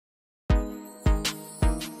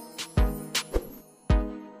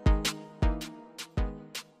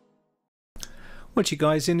Well, you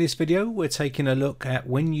guys, in this video we're taking a look at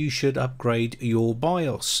when you should upgrade your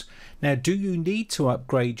BIOS. Now, do you need to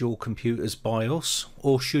upgrade your computer's BIOS,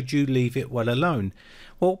 or should you leave it well alone?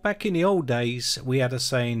 Well, back in the old days we had a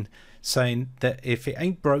saying that if it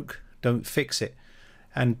ain't broke, don't fix it.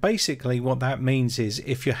 And basically what that means is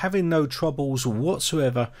if you're having no troubles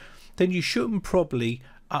whatsoever, then you shouldn't probably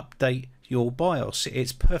update your BIOS.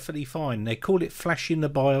 It's perfectly fine. They call it flashing the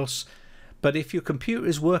BIOS. But if your computer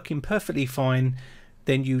is working perfectly fine,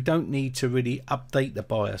 then you don't need to really update the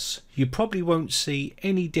BIOS. You probably won't see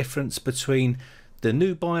any difference between the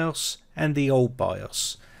new BIOS and the old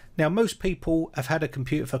BIOS. Now, most people have had a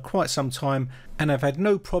computer for quite some time and have had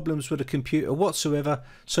no problems with the computer whatsoever,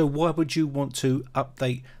 so why would you want to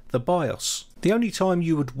update the BIOS? The only time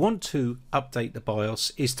you would want to update the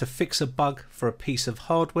BIOS is to fix a bug for a piece of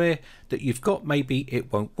hardware that you've got. Maybe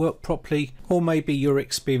it won't work properly, or maybe you're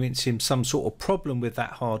experiencing some sort of problem with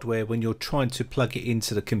that hardware when you're trying to plug it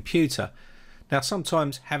into the computer. Now,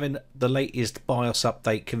 sometimes having the latest BIOS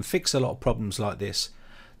update can fix a lot of problems like this.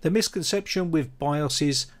 The misconception with BIOS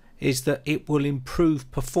is that it will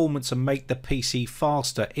improve performance and make the PC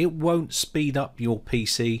faster. It won't speed up your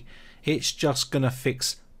PC. It's just going to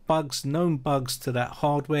fix bugs, known bugs to that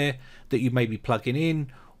hardware that you may be plugging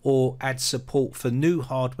in, or add support for new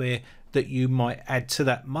hardware that you might add to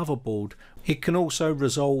that motherboard. It can also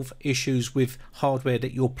resolve issues with hardware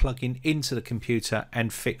that you're plugging into the computer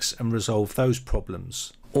and fix and resolve those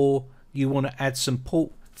problems. Or you want to add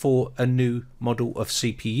support for a new model of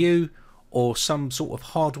CPU or some sort of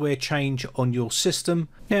hardware change on your system.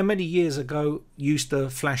 Now, many years ago used to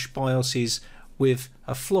flash BIOSes with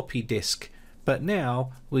a floppy disk, but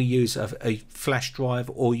now we use a flash drive,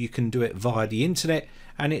 or you can do it via the internet,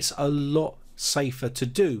 and it's a lot safer to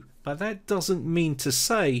do. But that doesn't mean to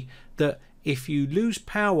say that if you lose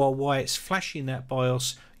power while it's flashing that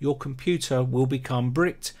BIOS, your computer will become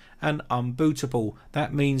bricked and unbootable.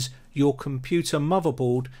 That means your computer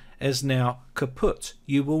motherboard is now kaput.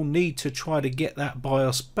 You will need to try to get that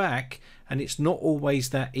BIOS back, and it's not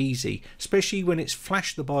always that easy, especially when it's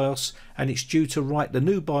flashed the BIOS and it's due to write the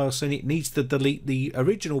new BIOS, and it needs to delete the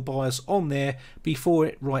original BIOS on there before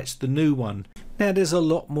it writes the new one. Now, there's a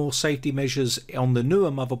lot more safety measures on the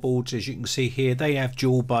newer motherboards. As you can see here, they have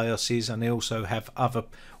dual BIOSes, and they also have other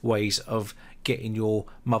ways of getting your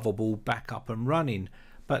motherboard back up and running.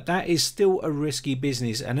 But that is still a risky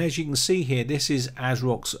business, and as you can see here, this is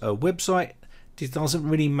ASRock's website. It doesn't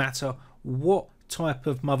really matter what type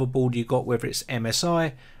of motherboard you got, whether it's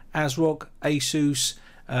MSI, ASRock, Asus,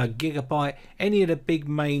 Gigabyte, any of the big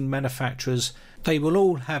main manufacturers. They will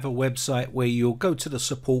all have a website where you'll go to the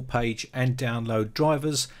support page and download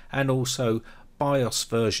drivers and also BIOS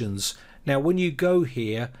versions. Now, when you go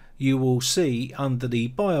here, you will see under the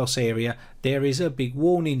BIOS area there is a big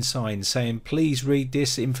warning sign saying please read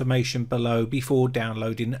this information below before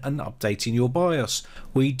downloading and updating your BIOS.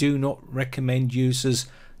 We do not recommend users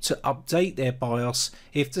to update their BIOS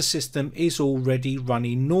if the system is already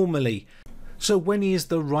running normally. So when is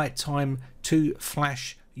the right time to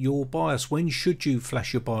flash your BIOS? When should you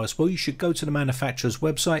flash your BIOS? Well, you should go to the manufacturer's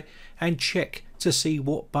website and check to see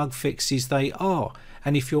what bug fixes they are.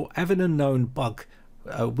 And if you're having a known bug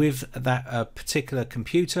with that particular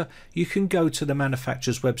computer, you can go to the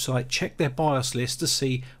manufacturer's website, check their BIOS list to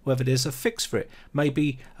see whether there's a fix for it.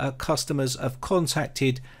 Maybe customers have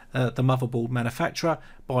contacted the motherboard manufacturer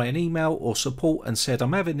by an email or support and said,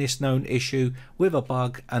 I'm having this known issue with a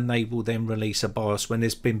bug, and they will then release a BIOS when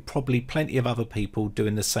there's been probably plenty of other people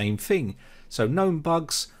doing the same thing. So known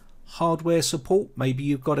bugs, hardware support, maybe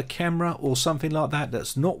you've got a camera or something like that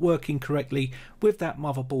that's not working correctly with that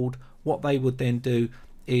motherboard. What they would then do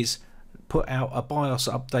is put out a BIOS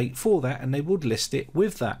update for that, and they would list it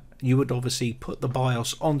with that. You would obviously put the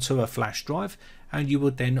BIOS onto a flash drive, and you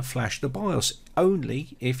would then flash the BIOS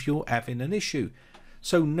only if you're having an issue.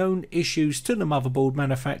 So known issues to the motherboard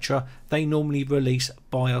manufacturer, they normally release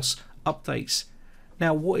BIOS updates.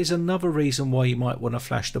 Now, what is another reason why you might want to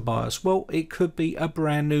flash the BIOS? Well, it could be a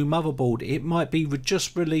brand new motherboard. It might be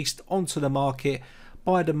just released onto the market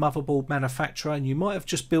by the motherboard manufacturer, and you might have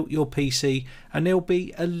just built your PC, and there'll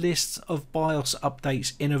be a list of BIOS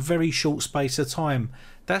updates in a very short space of time.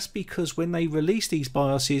 That's because when they release these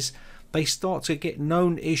BIOSes, they start to get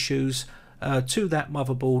known issues to that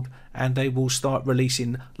motherboard, and they will start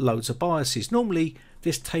releasing loads of BIOSes. Normally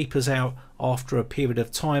this tapers out after a period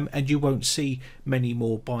of time, and you won't see many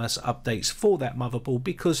more BIOS updates for that motherboard,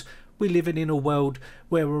 because we're living in a world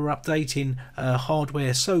where we're updating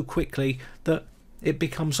hardware so quickly that it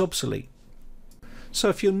becomes obsolete. So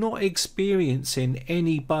if you're not experiencing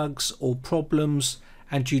any bugs or problems,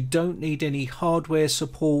 and you don't need any hardware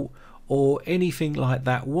support or anything like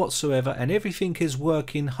that whatsoever, and everything is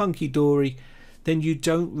working hunky-dory, then you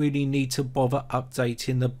don't really need to bother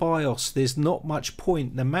updating the BIOS. There's not much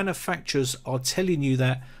point. The manufacturers are telling you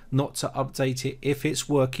that not to update it if it's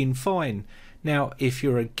working fine. Now, if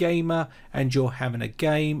you're a gamer and you're having a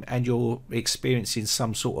game and you're experiencing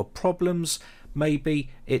some sort of problems, maybe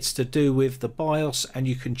it's to do with the BIOS, and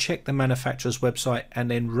you can check the manufacturer's website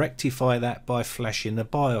and then rectify that by flashing the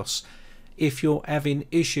BIOS. If you're having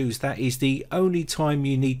issues, that is the only time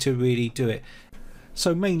you need to really do it.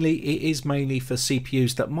 So mainly it is mainly for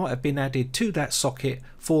CPUs that might have been added to that socket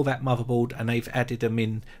for that motherboard, and they've added them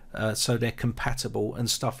in so they're compatible and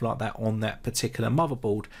stuff like that on that particular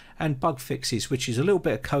motherboard, and bug fixes, which is a little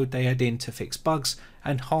bit of code they add in to fix bugs,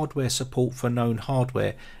 and hardware support for known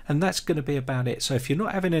hardware, and that's going to be about it. So if you're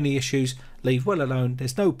not having any issues, leave well alone.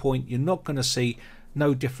 There's no point. You're not going to see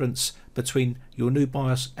no difference between your new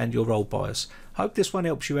BIOS and your old BIOS. Hope this one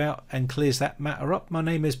helps you out and clears that matter up. My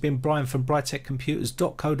name has been Brian from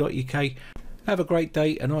briteccomputers.co.uk. Have a great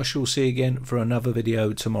day, and I shall see you again for another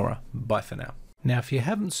video tomorrow. Bye for now. Now, if you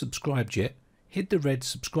haven't subscribed yet, hit the red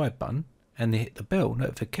subscribe button and hit the bell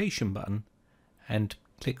notification button and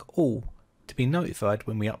click all to be notified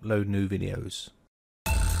when we upload new videos.